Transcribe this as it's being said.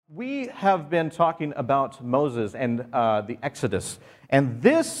We have been talking about Moses and the Exodus, and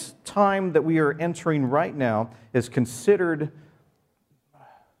this time that we are entering right now is considered,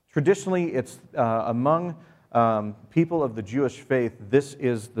 traditionally it's among people of the Jewish faith, this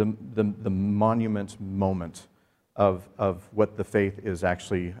is the monument moment of what the faith is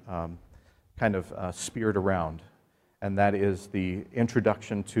actually kind of speared around, and that is the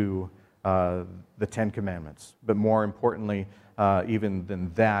introduction to the Ten Commandments, but more importantly, even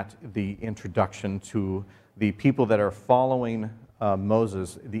than that, the introduction to the people that are following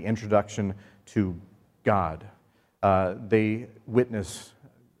Moses, the introduction to God. They witness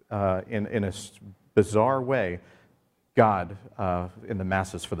in a bizarre way God in the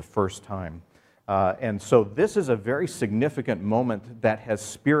masses for the first time. And so this is a very significant moment that has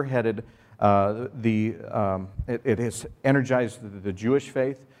spearheaded it has energized the Jewish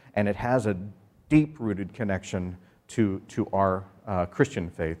faith, and it has a deep-rooted connection to our Christian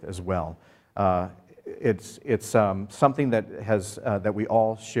faith as well. It's something that has that we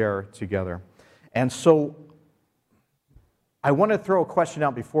all share together. And so I want to throw a question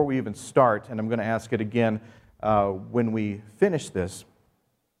out before we even start, and I'm going to ask it again when we finish this,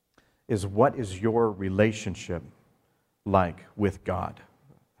 is what is your relationship like with God?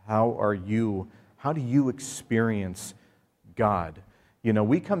 How do you experience God? You know,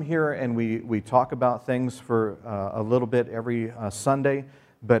 we come here and we talk about things for a little bit every Sunday,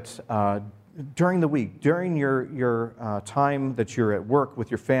 but during the week, during your time that you're at work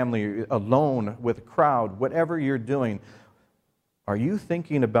with your family, alone with a crowd, whatever you're doing, are you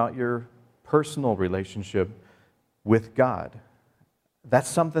thinking about your personal relationship with God? That's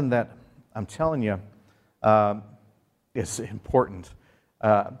something that I'm telling you is important.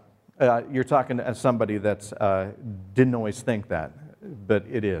 You're talking to somebody that didn't always think that, but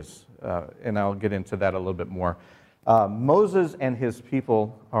it is, and I'll get into that a little bit more. Moses and his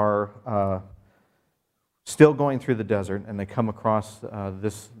people are still going through the desert, and they come across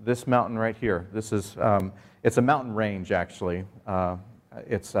this mountain right here. This is it's a mountain range, actually.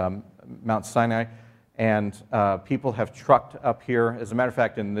 It's Mount Sinai, and people have trucked up here. As a matter of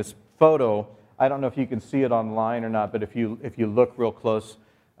fact, in this photo, I don't know if you can see it online or not, but if you look real close,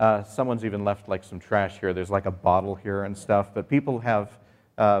 someone's even left like some trash here. There's like a bottle here and stuff, but people have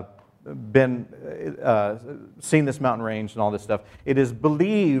seen this mountain range and all this stuff. It is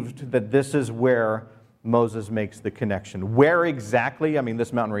believed that this is where Moses makes the connection. Where exactly? I mean,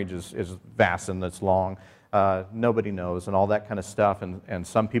 this mountain range is vast and it's long. Nobody knows and all that kind of stuff. And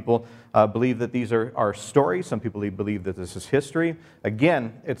some people believe that these are stories. Some people believe that this is history.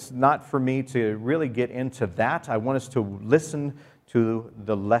 Again, it's not for me to really get into that. I want us to listen to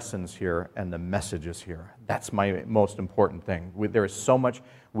the lessons here and the messages here. That's my most important thing. There is so much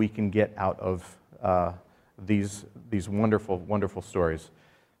we can get out of these wonderful, wonderful stories.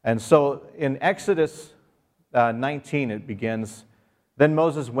 And so in Exodus 19, it begins, "Then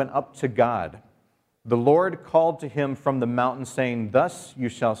Moses went up to God. The Lord called to him from the mountain, saying, 'Thus you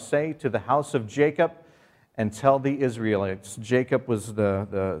shall say to the house of Jacob and tell the Israelites.'" Jacob was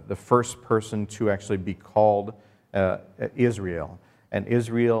the first person to actually be called Israel. And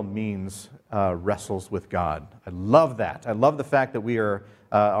Israel means wrestles with God. I love that. I love the fact that we are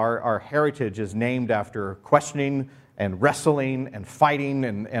our heritage is named after questioning and wrestling and fighting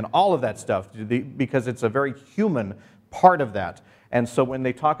and all of that stuff, because it's a very human part of that. And so when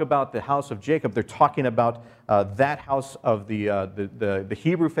they talk about the house of Jacob, they're talking about that house of the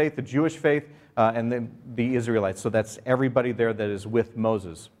Hebrew faith, the Jewish faith, and then the Israelites. So that's everybody there that is with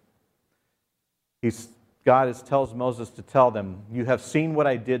Moses. God tells Moses to tell them, "You have seen what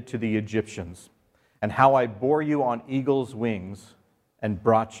I did to the Egyptians, and how I bore you on eagle's wings and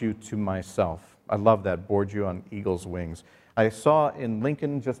brought you to myself." I love that, "bore you on eagle's wings." I saw in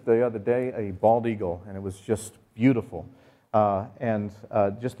Lincoln just the other day a bald eagle, and it was just beautiful.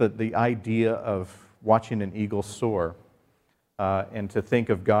 Just the idea of watching an eagle soar, and to think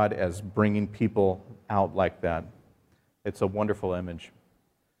of God as bringing people out like that. It's a wonderful image.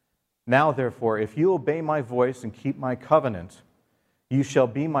 "Now, therefore, if you obey my voice and keep my covenant, you shall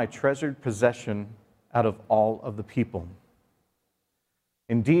be my treasured possession out of all of the people.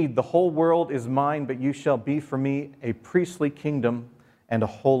 Indeed, the whole world is mine, but you shall be for me a priestly kingdom and a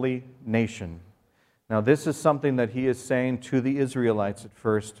holy nation." Now, this is something that he is saying to the Israelites at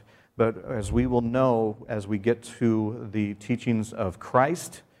first, but as we will know as we get to the teachings of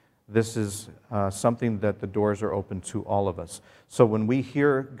Christ, this is something that the doors are open to all of us. So when we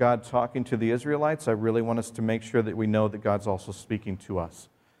hear God talking to the Israelites, I really want us to make sure that we know that God's also speaking to us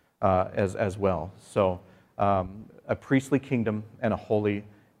as well. So a priestly kingdom and a holy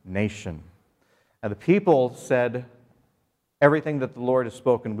nation. And the people said, Everything that the Lord has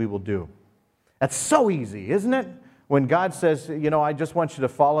spoken, we will do. That's so easy, isn't it? When God says, I just want you to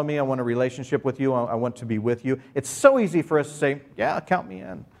follow me, I want a relationship with you, I want to be with you, it's so easy for us to say, yeah, count me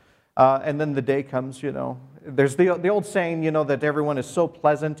in. And then the day comes, There's the old saying, that everyone is so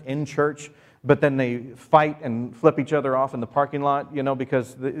pleasant in church, but then they fight and flip each other off in the parking lot,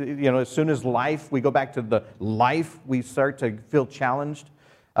 because, as soon as we go back to the life, we start to feel challenged.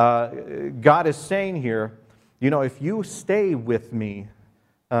 God is saying here, if you stay with me,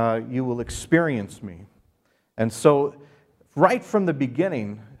 you will experience me. And so, right from the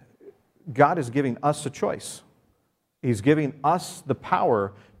beginning, God is giving us a choice. He's giving us the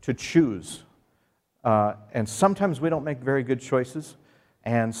power to choose. And sometimes we don't make very good choices,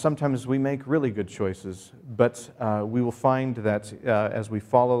 and sometimes we make really good choices. But we will find that as we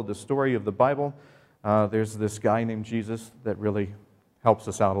follow the story of the Bible, there's this guy named Jesus that really helps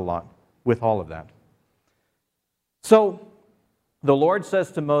us out a lot with all of that. So, the Lord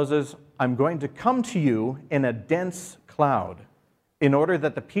says to Moses, I'm going to come to you in a dense cloud in order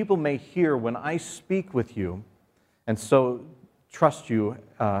that the people may hear when I speak with you, and so trust you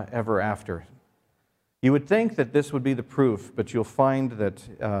ever after. You would think that this would be the proof, but you'll find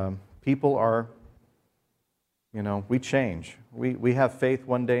that people are, we change. We have faith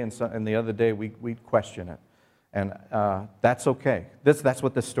one day, and the other day we question it. And that's okay. That's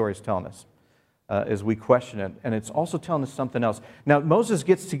what this story is telling us. As we question it. And it's also telling us something else. Now, Moses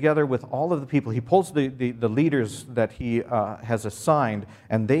gets together with all of the people. He pulls the leaders that he has assigned,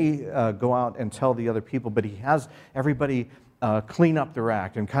 and they go out and tell the other people, but he has everybody clean up their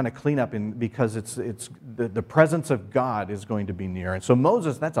act and kind of clean up because it's the presence of God is going to be near. And so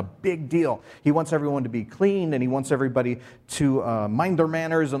Moses, that's a big deal. He wants everyone to be clean, and he wants everybody to mind their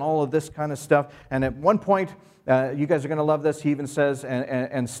manners and all of this kind of stuff. And at one point, you guys are going to love this, he even says,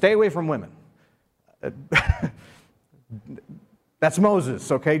 and stay away from women. That's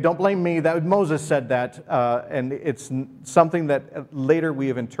Moses, okay? Don't blame me. Moses said that, and it's something that later we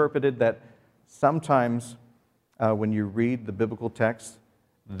have interpreted that sometimes when you read the biblical text,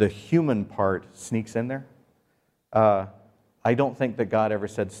 the human part sneaks in there. I don't think that God ever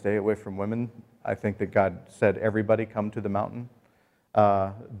said stay away from women. I think that God said everybody come to the mountain.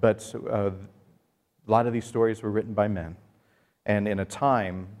 But a lot of these stories were written by men. And in a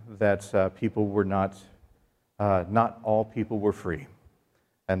time that people were not all people were free.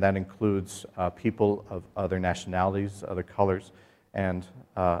 And that includes people of other nationalities, other colors, and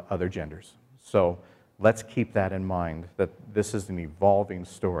other genders. So let's keep that in mind, that this is an evolving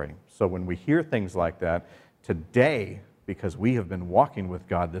story. So when we hear things like that, today, because we have been walking with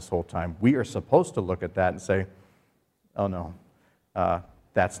God this whole time, we are supposed to look at that and say, oh no,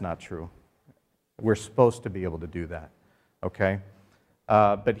 that's not true. We're supposed to be able to do that. Okay?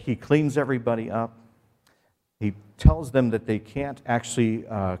 But he cleans everybody up. He tells them that they can't actually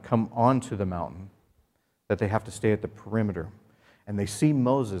come onto the mountain, that they have to stay at the perimeter. And they see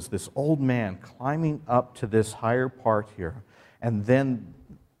Moses, this old man, climbing up to this higher part here, and then,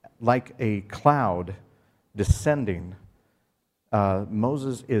 like a cloud descending,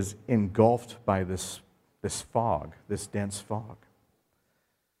 Moses is engulfed by this fog, this dense fog.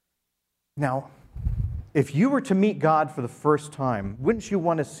 Now, if you were to meet God for the first time, wouldn't you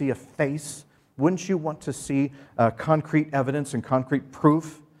want to see a face? Wouldn't you want to see concrete evidence and concrete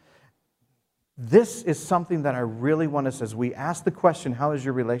proof? This is something that I really want us, as we ask the question, how is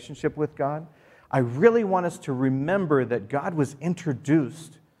your relationship with God? I really want us to remember that God was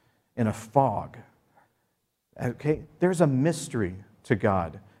introduced in a fog. Okay? There's a mystery to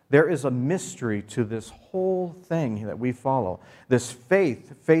God. There is a mystery to this whole thing that we follow. This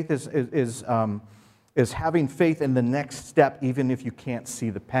faith is having faith in the next step, even if you can't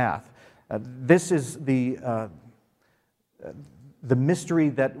see the path. This is the mystery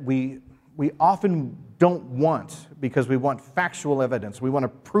that we often don't want, because we want factual evidence. We want to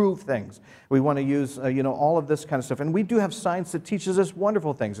prove things. We want to use all of this kind of stuff. And we do have science that teaches us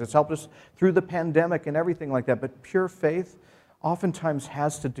wonderful things. It's helped us through the pandemic and everything like that. But pure faith oftentimes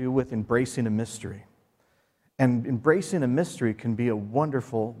has to do with embracing a mystery. And embracing a mystery can be a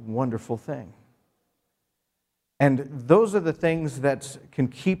wonderful, wonderful thing. And those are the things that can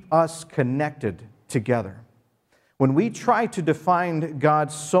keep us connected together. When we try to define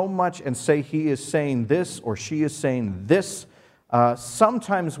God so much and say He is saying this or she is saying this,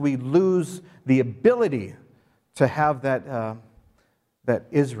 sometimes we lose the ability to have that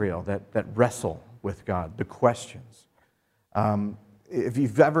Israel, that wrestle with God, the questions. If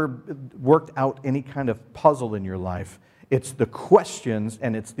you've ever worked out any kind of puzzle in your life, it's the questions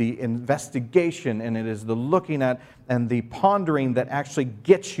and it's the investigation and it is the looking at and the pondering that actually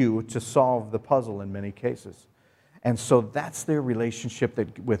gets you to solve the puzzle in many cases. And so that's their relationship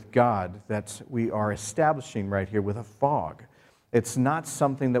with God that we are establishing right here with a fog. It's not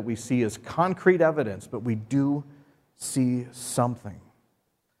something that we see as concrete evidence, but we do see something.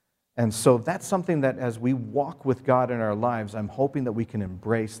 And so that's something that as we walk with God in our lives, I'm hoping that we can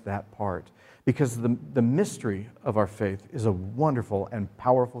embrace that part. Because the mystery of our faith is a wonderful and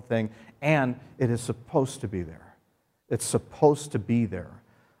powerful thing, and it is supposed to be there. It's supposed to be there.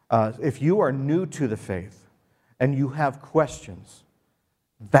 If you are new to the faith and you have questions,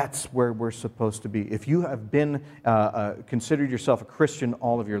 that's where we're supposed to be. If you have been considered yourself a Christian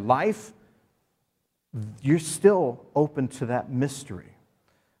all of your life, you're still open to that mystery.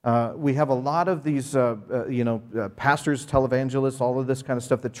 We have a lot of these, pastors, televangelists, all of this kind of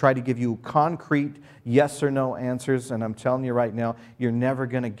stuff that try to give you concrete yes or no answers. And I'm telling you right now, you're never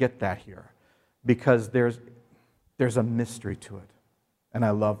going to get that here because there's a mystery to it. And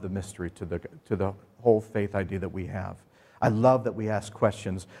I love the mystery to the whole faith idea that we have. I love that we ask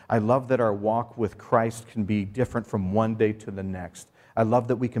questions. I love that our walk with Christ can be different from one day to the next. I love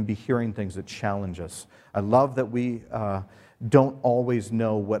that we can be hearing things that challenge us. I love that we don't always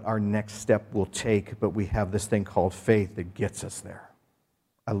know what our next step will take, but we have this thing called faith that gets us there.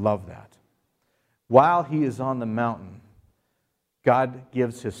 I love that. While he is on the mountain, God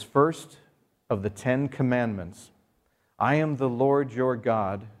gives his first of the 10 commandments. I am the Lord your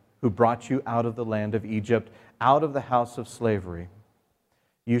God who brought you out of the land of Egypt, out of the house of slavery.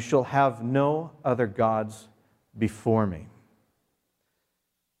 You shall have no other gods before me.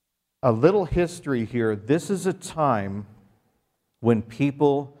 A little history here. This is a time when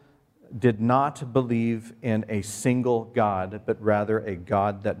people did not believe in a single God, but rather a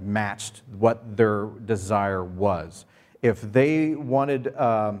God that matched what their desire was. If they wanted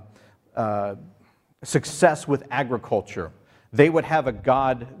success with agriculture, they would have a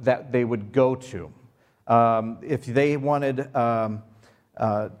God that they would go to. If they wanted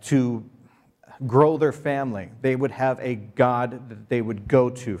to grow their family, they would have a God that they would go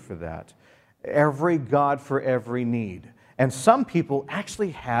to for that. Every God for every need. And some people actually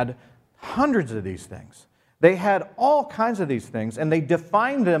had hundreds of these things. They had all kinds of these things, and they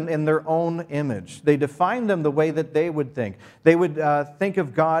defined them in their own image. They defined them the way that they would think. They would think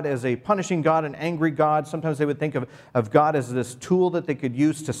of God as a punishing God, an angry God. Sometimes they would think of God as this tool that they could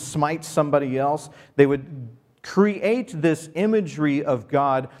use to smite somebody else. They would create this imagery of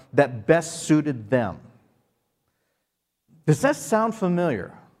God that best suited them. Does that sound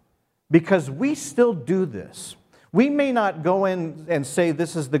familiar? Because we still do this. We may not go in and say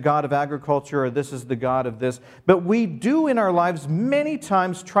this is the God of agriculture or this is the God of this, but we do in our lives many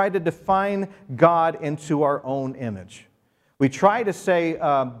times try to define God into our own image. We try to say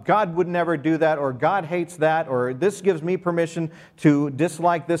God would never do that, or God hates that, or this gives me permission to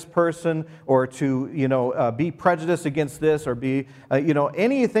dislike this person, or to be prejudiced against this, or be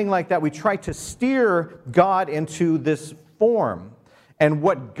anything like that. We try to steer God into this form. And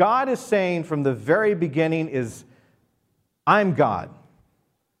what God is saying from the very beginning is, I'm God.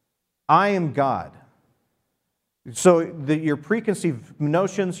 I am God. So your preconceived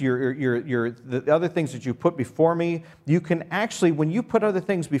notions, the other things that you put before me, you can actually, when you put other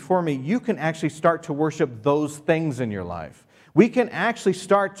things before me, you can actually start to worship those things in your life. We can actually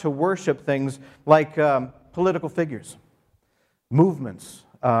start to worship things like political figures, movements,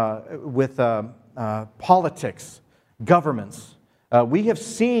 with politics, governments. We have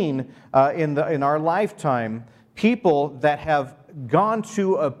seen in our lifetime people that have gone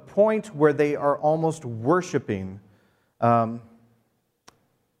to a point where they are almost worshiping a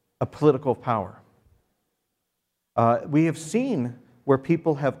political power. We have seen where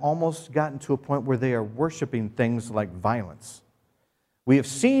people have almost gotten to a point where they are worshiping things like violence. We have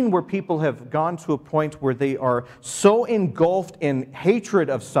seen where people have gone to a point where they are so engulfed in hatred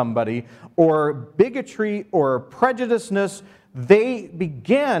of somebody or bigotry or prejudiceness, they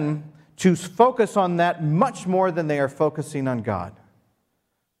begin to focus on that much more than they are focusing on God.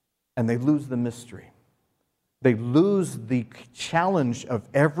 And they lose the mystery. They lose the challenge of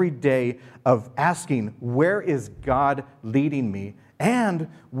every day of asking, where is God leading me? And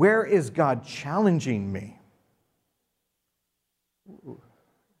where is God challenging me?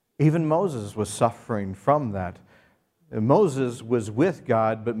 Even Moses was suffering from that. Moses was with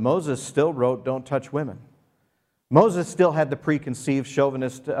God, but Moses still wrote, don't touch women. Moses still had the preconceived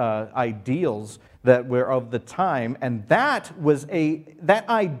chauvinist ideals that were of the time, and that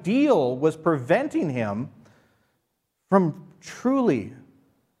ideal was preventing him from truly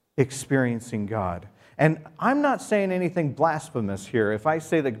experiencing God. And I'm not saying anything blasphemous here if I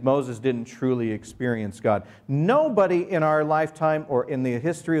say that Moses didn't truly experience God. Nobody in our lifetime or in the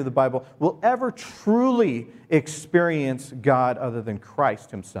history of the Bible will ever truly experience God other than Christ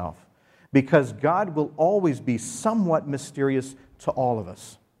himself, because God will always be somewhat mysterious to all of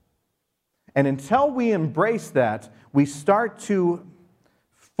us. And until we embrace that, we start to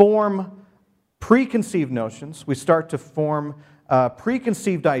form preconceived notions, we start to form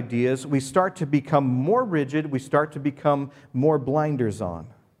preconceived ideas, we start to become more rigid, we start to become more blinders on.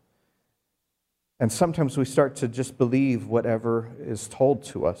 And sometimes we start to just believe whatever is told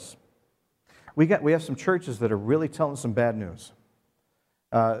to us. We have some churches that are really telling some bad news.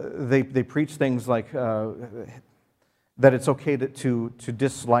 They preach things like that it's okay to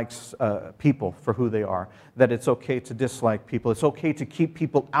dislike people for who they are, that it's okay to dislike people, it's okay to keep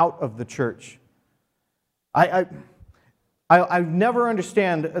people out of the church. I never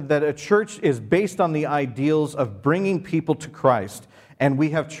understand that a church is based on the ideals of bringing people to Christ, and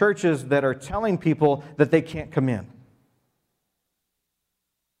we have churches that are telling people that they can't come in.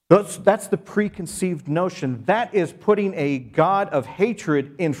 That's the preconceived notion. That is putting a God of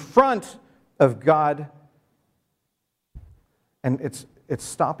hatred in front of God, and it's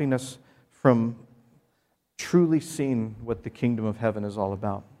stopping us from truly seeing what the kingdom of heaven is all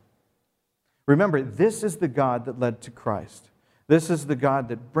about. Remember, this is the God that led to Christ. This is the God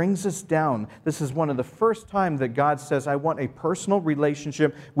that brings us down. This is one of the first times that God says, I want a personal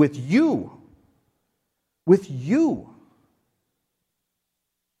relationship with you. With you.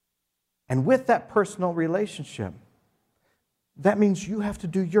 And with that personal relationship, that means you have to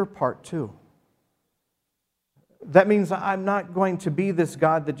do your part too. That means I'm not going to be this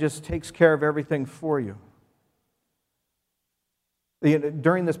God that just takes care of everything for you.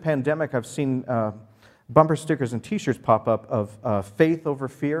 During this pandemic, I've seen bumper stickers and t-shirts pop up of faith over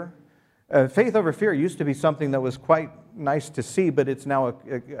fear. Faith over fear used to be something that was quite nice to see, but it's now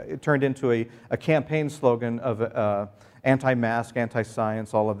it turned into a campaign slogan of anti-mask,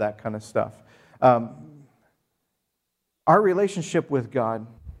 anti-science, all of that kind of stuff. Our relationship with God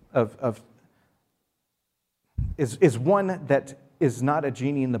is one that is not a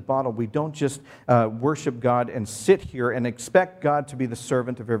genie in the bottle. We don't just worship God and sit here and expect God to be the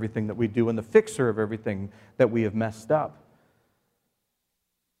servant of everything that we do and the fixer of everything that we have messed up.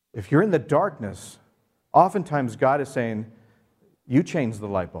 If you're in the darkness, oftentimes God is saying, you change the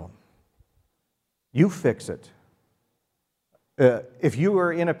light bulb. You fix it. If you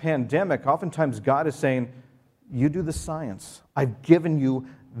are in a pandemic, oftentimes God is saying, you do the science. I've given you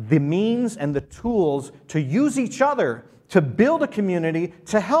the means and the tools to use each other, to build a community,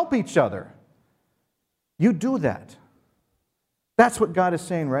 to help each other. You do that. That's what God is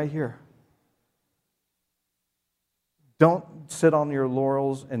saying right here. Don't sit on your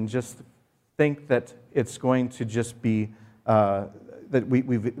laurels and just think that it's going to just be, that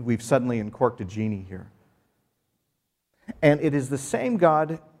we've suddenly uncorked a genie here. And it is the same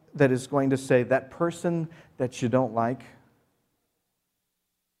God that is going to say, that person that you don't like,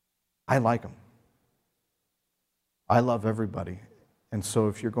 I like them. I love everybody. And so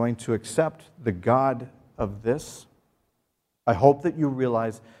if you're going to accept the God of this, I hope that you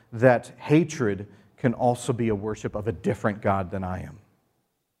realize that hatred can also be a worship of a different God than I am.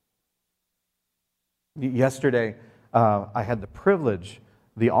 Yesterday, I had the privilege,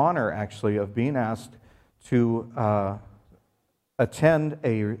 the honor actually, of being asked to attend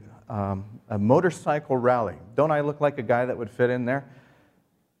a motorcycle rally. Don't I look like a guy that would fit in there?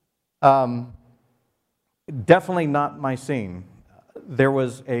 Definitely not my scene. There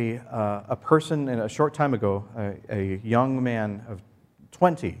was a person a short time ago, a young man of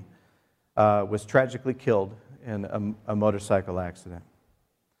 20, was tragically killed in a motorcycle accident.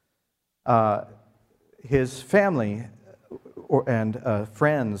 His family and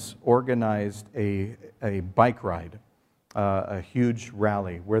friends organized a bike ride, a huge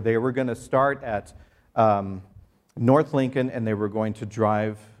rally, where they were going to start at North Lincoln and they were going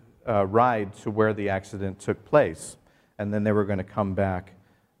to ride to where the accident took place. And then they were going to come back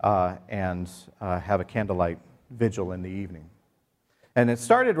and have a candlelight vigil in the evening. And it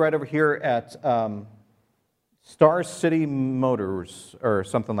started right over here at Star City Motors, or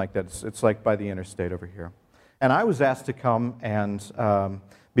something like that. It's like by the interstate over here. And I was asked to come and,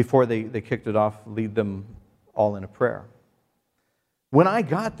 before they kicked it off, lead them all in a prayer. When I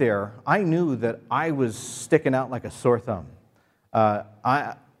got there, I knew that I was sticking out like a sore thumb.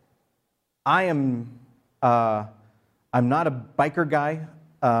 I'm not a biker guy.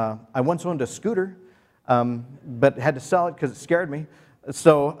 I once owned a scooter, but had to sell it because it scared me.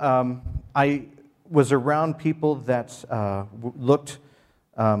 So I was around people that looked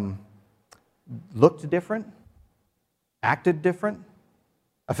looked different, acted different.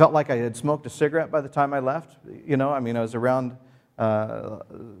 I felt like I had smoked a cigarette by the time I left. You know, I mean, I was around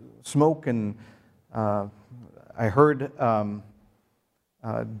smoke, and I heard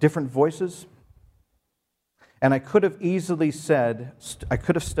different voices. And I could have easily said, I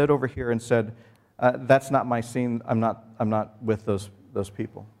could have stood over here and said, that's not my scene. I'm not with those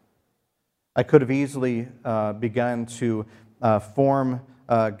people. I could have easily begun to form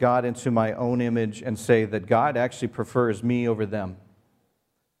God into my own image and say that God actually prefers me over them.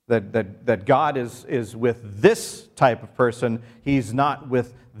 That God is with this type of person. He's not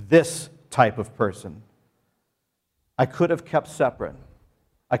with this type of person. I could have kept separate.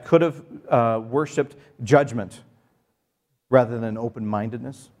 I could have worshiped judgment rather than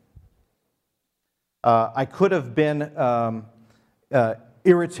open-mindedness. I could have been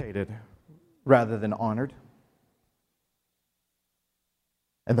irritated rather than honored.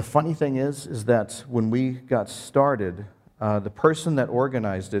 And the funny thing is that when we got started, the person that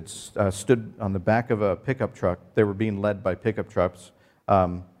organized it stood on the back of a pickup truck. They were being led by pickup trucks,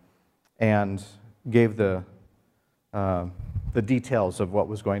 and gave the details of what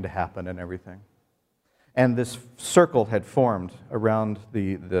was going to happen and everything. And this circle had formed around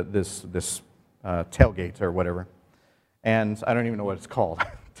this tailgate or whatever. And I don't even know what it's called.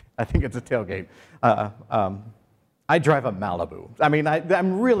 I think it's a tailgate. I drive a Malibu. I mean,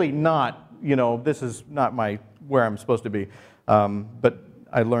 I'm really not, you know, this is not where I'm supposed to be. But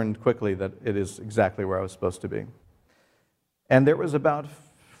I learned quickly that it is exactly where I was supposed to be. And there was about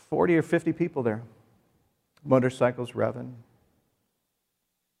 40 or 50 people there, motorcycles revving.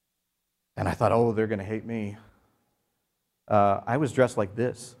 And I thought, oh, they're going to hate me. I was dressed like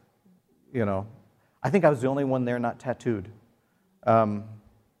this, you know. I think I was the only one there not tattooed. And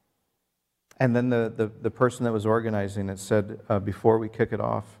then the person that was organizing it said, before we kick it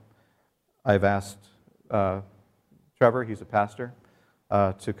off, I've asked Trevor, he's a pastor,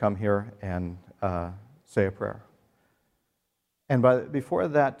 to come here and say a prayer. And before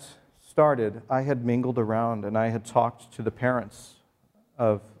that started, I had mingled around and I had talked to the parents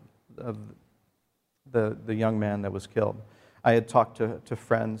of the young man that was killed. I had talked to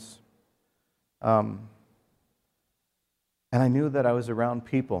friends. And I knew that I was around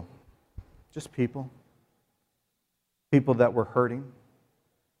people, just people that were hurting,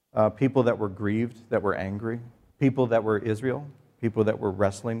 people that were grieved, that were angry, people that were Israel, people that were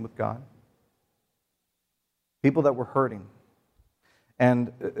wrestling with God, people that were hurting.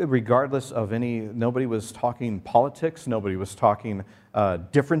 And regardless of nobody was talking politics, nobody was talking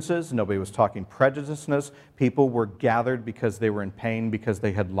differences, nobody was talking prejudiceness. People were gathered because they were in pain, because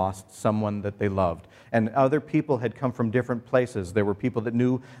they had lost someone that they loved. And other people had come from different places. There were people that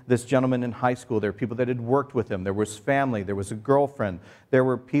knew this gentleman in high school. There were people that had worked with him. There was family. There was a girlfriend. There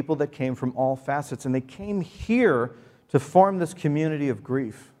were people that came from all facets. And they came here to form this community of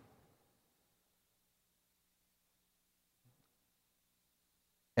grief.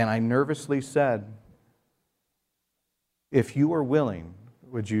 And I nervously said, if you are willing,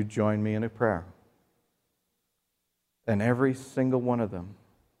 would you join me in a prayer? And every single one of them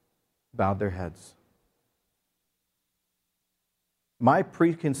bowed their heads. My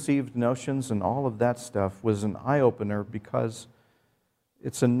preconceived notions and all of that stuff was an eye-opener, because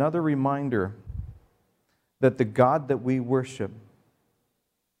it's another reminder that the God that we worship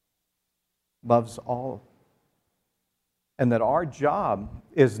loves all. And that our job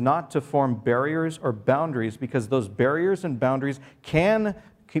is not to form barriers or boundaries, because those barriers and boundaries can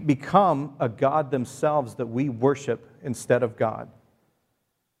become a God themselves that we worship instead of God.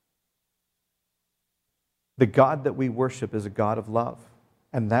 The God that we worship is a God of love.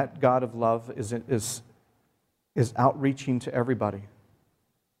 And that God of love is outreaching to everybody.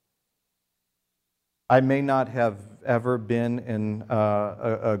 I may not have ever been in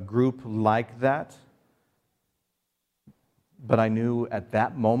a group like that, but I knew at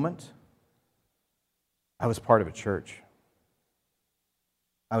that moment I was part of a church.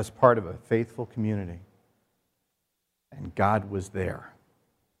 I was part of a faithful community. And God was there.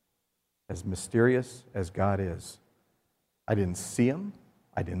 As mysterious as God is. I didn't see Him.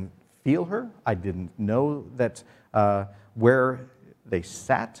 I didn't feel her. I didn't know that where they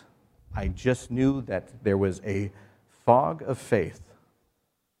sat. I just knew that there was a fog of faith.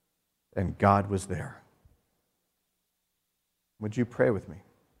 And God was there. Would you pray with me?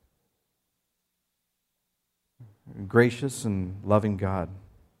 Gracious and loving God,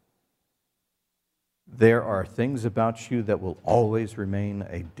 there are things about you that will always remain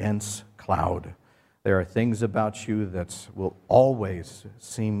a dense cloud. There are things about you that will always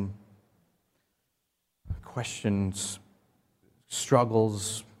seem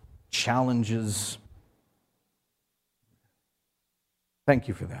struggles, challenges. Thank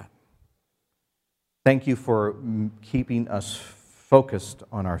you for that. Thank you for keeping us focused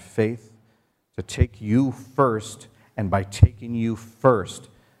on our faith, to take you first, and by taking you first,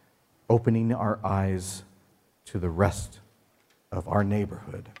 opening our eyes to the rest of our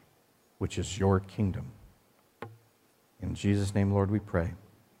neighborhood, which is your kingdom. In Jesus' name, Lord, we pray.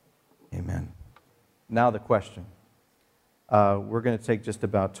 Amen. Now the question. We're going to take just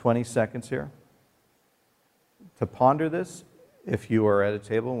about 20 seconds here to ponder this. If you are at a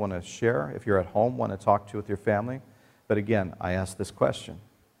table and want to share, if you're at home, want to talk to with your family. But again, I ask this question.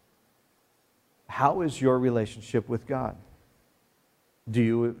 How is your relationship with God? Do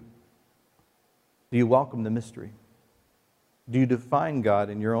you welcome the mystery? Do you define God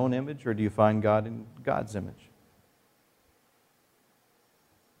in your own image, or do you find God in God's image?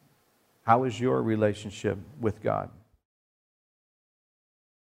 How is your relationship with God?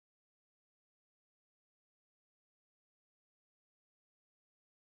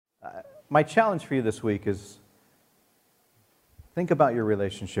 My challenge for you this week is think about your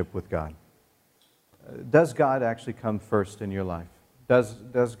relationship with God. Does God actually come first in your life?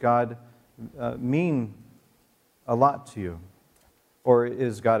 Does God mean a lot to you? Or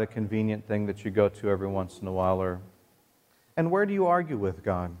is God a convenient thing that you go to every once in a while? And where do you argue with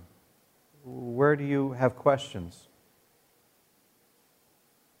God? Where do you have questions?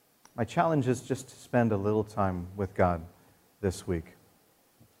 My challenge is just to spend a little time with God this week.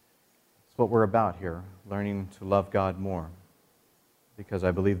 It's what we're about here, learning to love God more. Because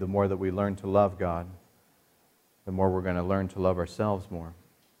I believe the more that we learn to love God, the more we're going to learn to love ourselves more.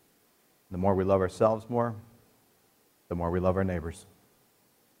 The more we love ourselves more, the more we love our neighbors.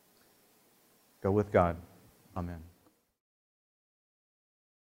 Go with God. Amen.